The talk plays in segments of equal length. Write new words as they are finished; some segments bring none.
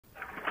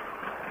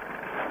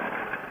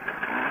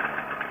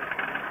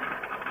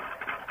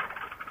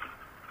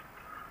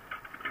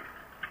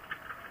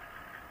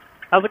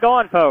How's it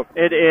going, folks?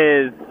 It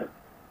is,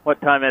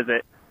 what time is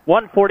it?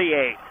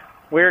 1:48.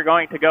 We're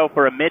going to go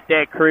for a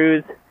midday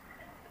cruise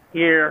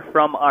here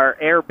from our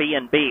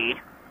Airbnb.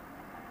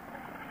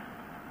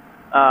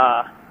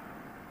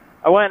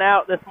 I went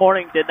out this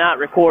morning, did not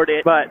record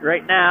it, but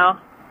right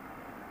now,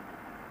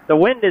 the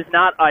wind is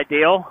not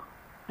ideal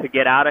to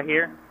get out of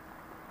here.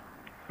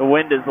 The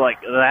wind is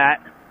like that,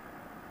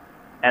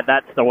 and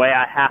that's the way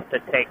I have to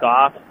take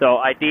off. So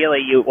ideally,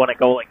 you want to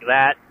go like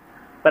that,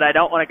 but I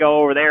don't want to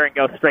go over there and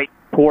go straight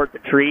toward the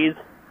trees.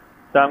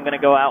 So I'm going to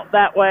go out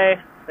that way.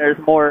 There's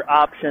more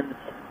options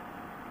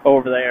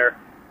over there.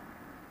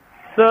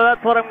 So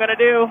that's what I'm going to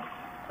do,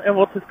 and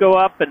we'll just go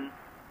up and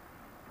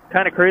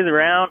kind of cruise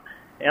around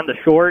in the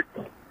shorts.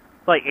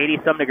 It's like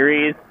 80-some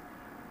degrees.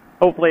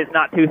 Hopefully it's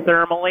not too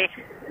thermally.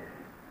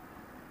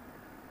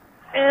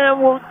 And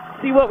we'll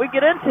see what we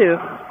get into.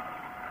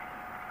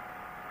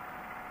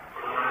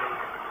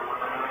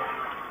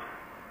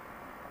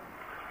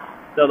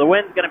 So the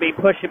wind's going to be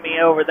pushing me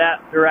over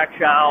that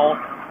direction.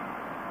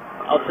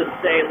 I'll just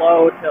stay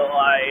low till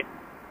I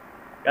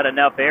got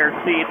enough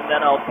airspeed, and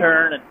then I'll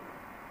turn and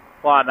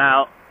climb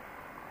out.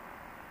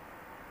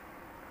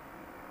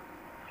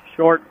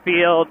 Short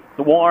field,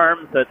 it's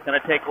warm, so it's going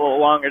to take a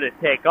little longer to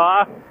take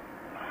off.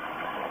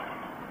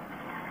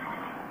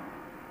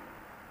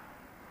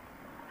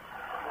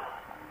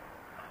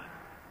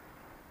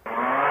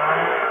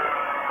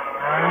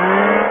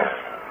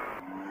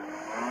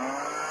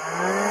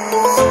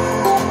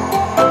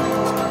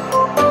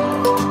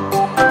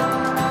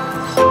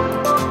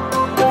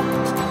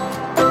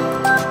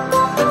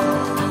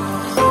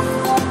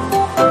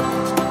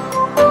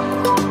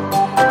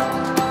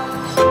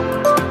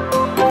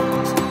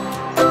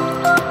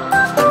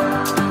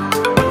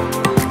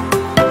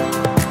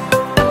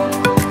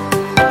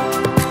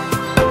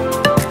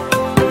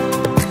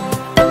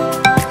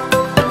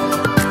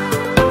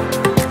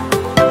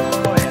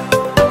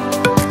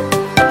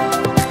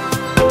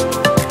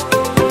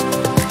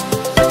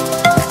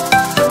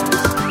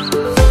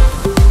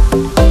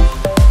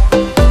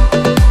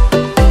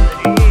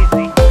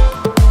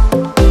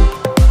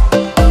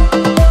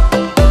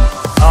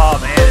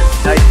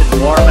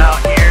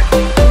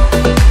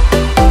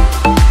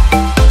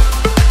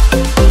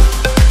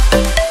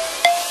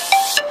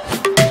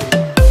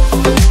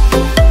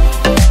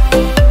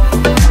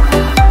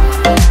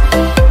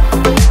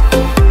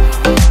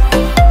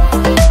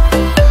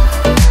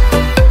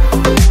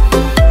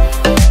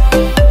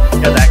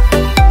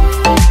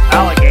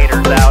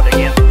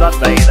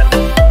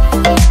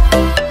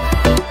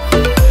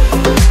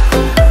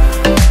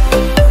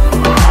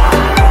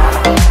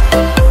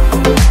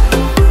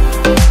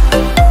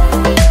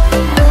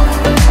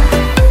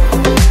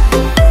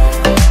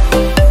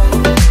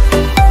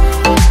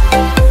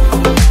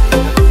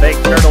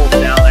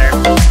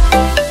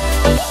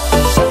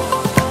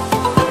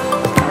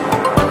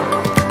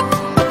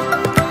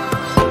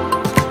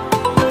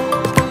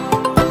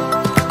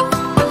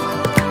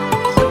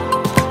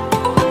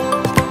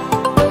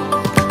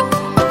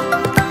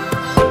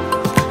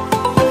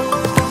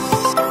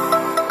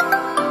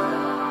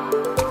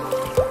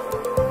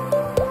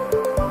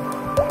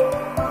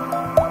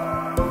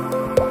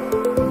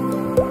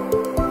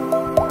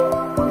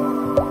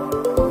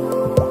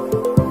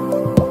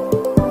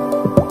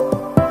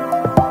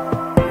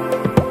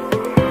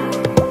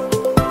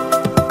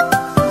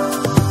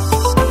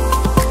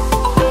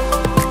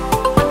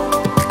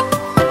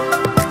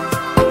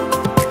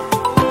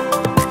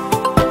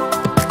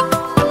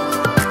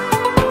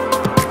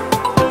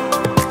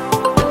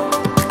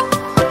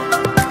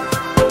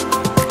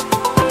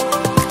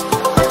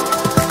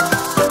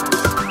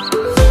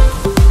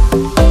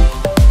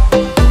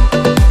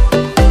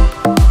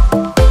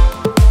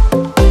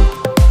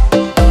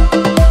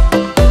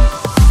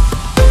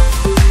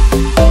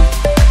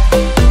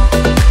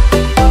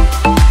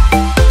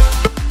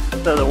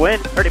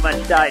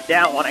 Died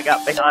down when I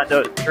got behind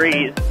those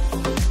trees,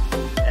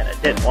 and it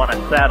didn't want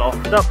to settle.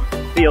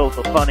 Something feels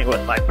funny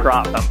with my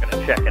prop. I'm going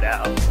to check it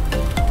out.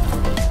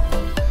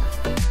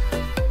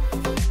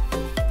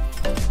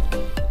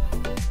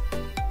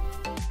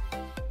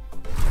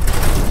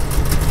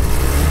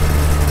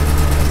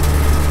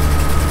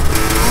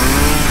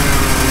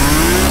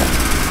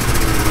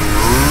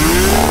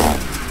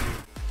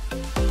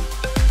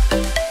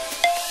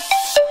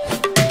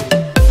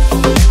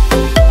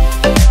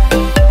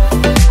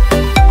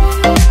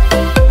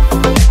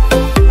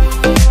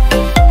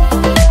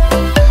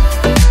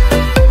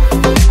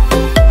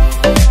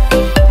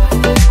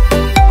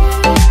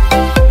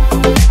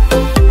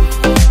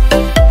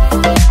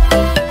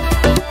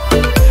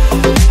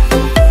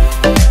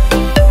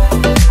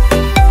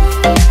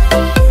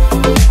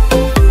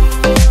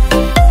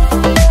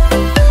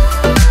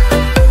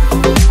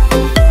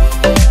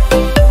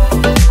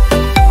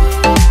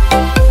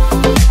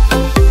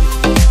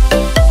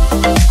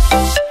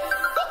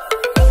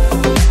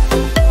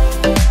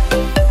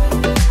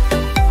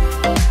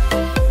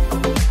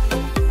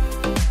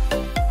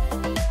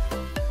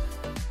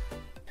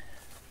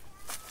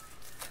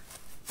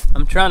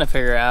 I'm trying to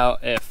figure out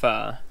if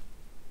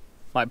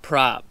my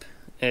prop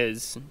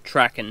is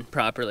tracking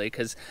properly,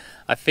 because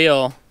I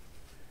feel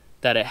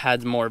that it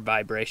had more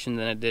vibration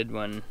than it did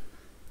when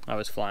I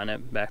was flying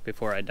it back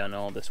before I'd done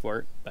all this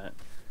work. But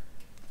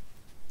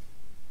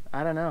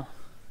I don't know.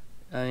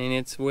 I mean,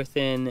 it's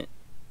within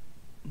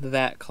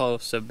that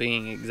close of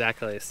being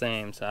exactly the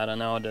same, so I don't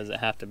know, does it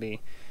have to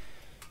be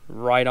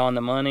right on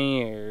the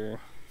money, or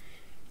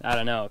I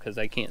don't know, because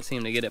I can't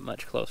seem to get it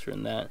much closer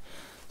than that.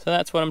 So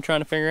that's what I'm trying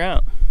to figure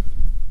out.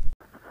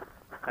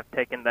 I've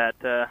taken that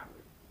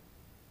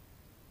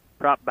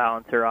prop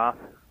balancer off.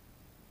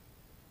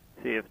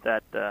 See if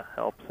that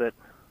helps it.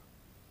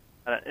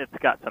 It's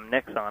got some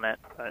nicks on it,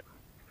 but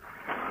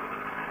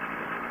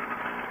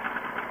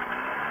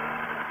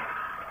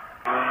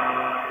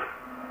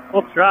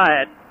we'll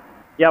try it.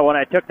 Yeah, when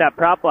I took that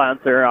prop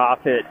balancer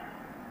off, it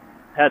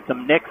had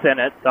some nicks in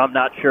it, so I'm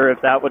not sure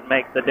if that would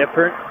make the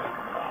difference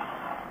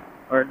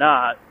or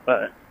not,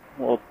 but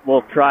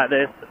we'll try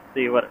this and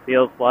see what it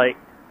feels like.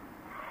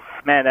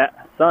 Man,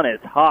 that sun is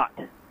hot.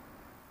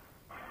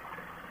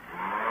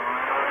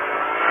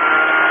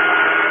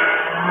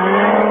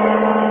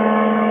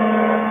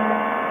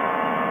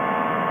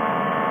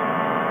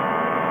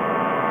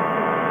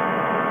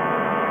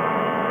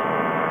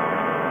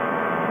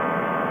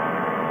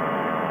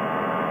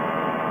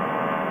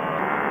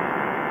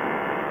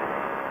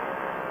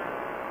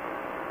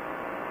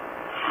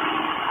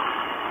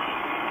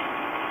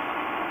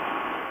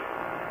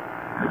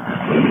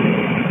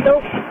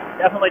 Nope,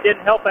 definitely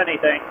didn't help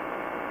anything.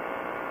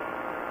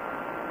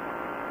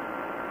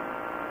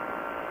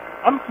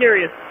 I'm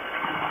curious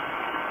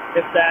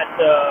if that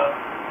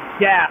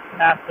shaft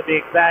has to be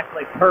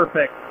exactly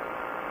perfect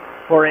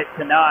for it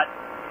to not,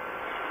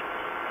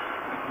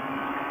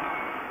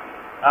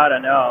 I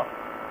don't know.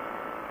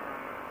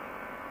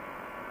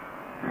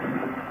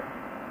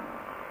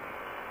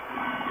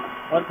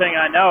 One thing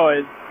I know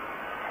is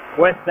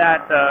with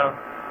that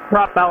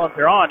prop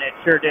balancer on, it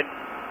sure didn't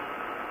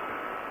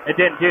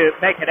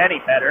make it any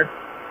better.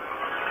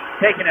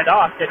 Taking it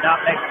off did not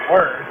make it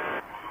worse.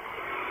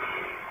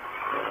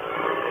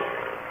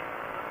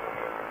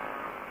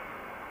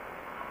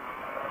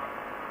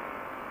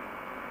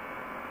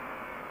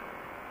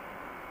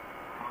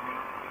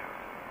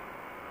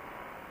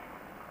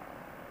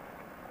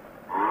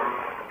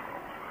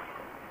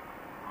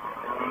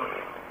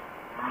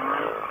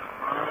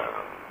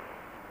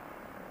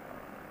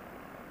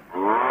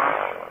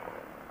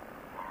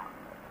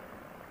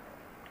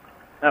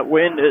 That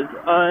wind is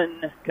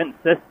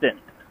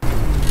inconsistent.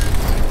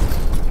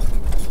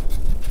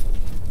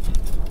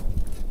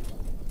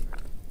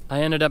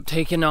 I ended up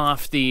taking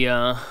off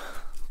the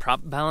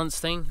prop balance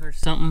thing or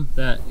something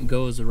that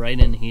goes right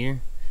in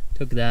here.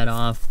 Took that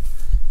off.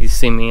 You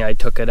see me, I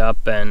took it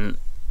up and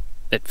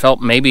it felt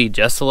maybe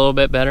just a little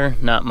bit better,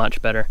 not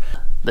much better.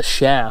 The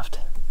shaft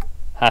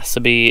has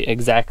to be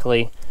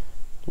exactly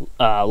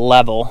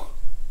level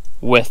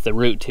with the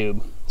root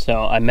tube.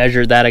 So I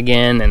measured that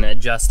again and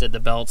adjusted the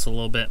belts a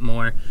little bit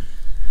more.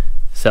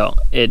 So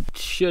it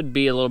should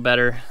be a little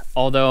better,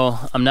 although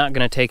I'm not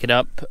going to take it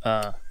up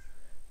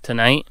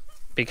tonight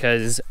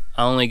because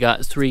I only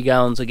got 3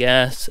 gallons of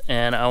gas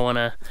and I want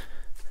to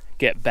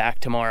get back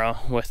tomorrow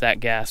with that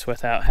gas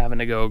without having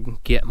to go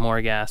get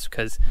more gas,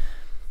 because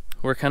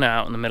we're kind of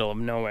out in the middle of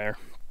nowhere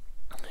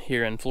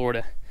here in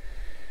Florida.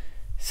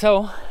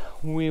 So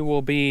we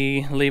will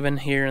be leaving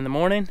here in the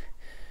morning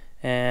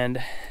and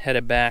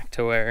headed back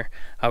to where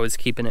I was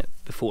keeping it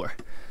before.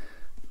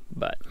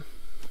 But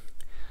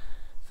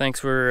thanks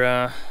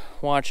for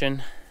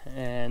watching,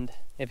 and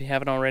if you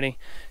haven't already,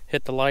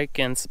 hit the like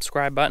and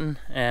subscribe button,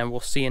 and we'll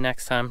see you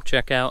next time.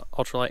 Check out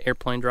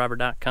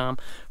ultralightairplanedriver.com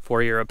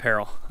for your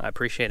apparel. I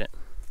appreciate it.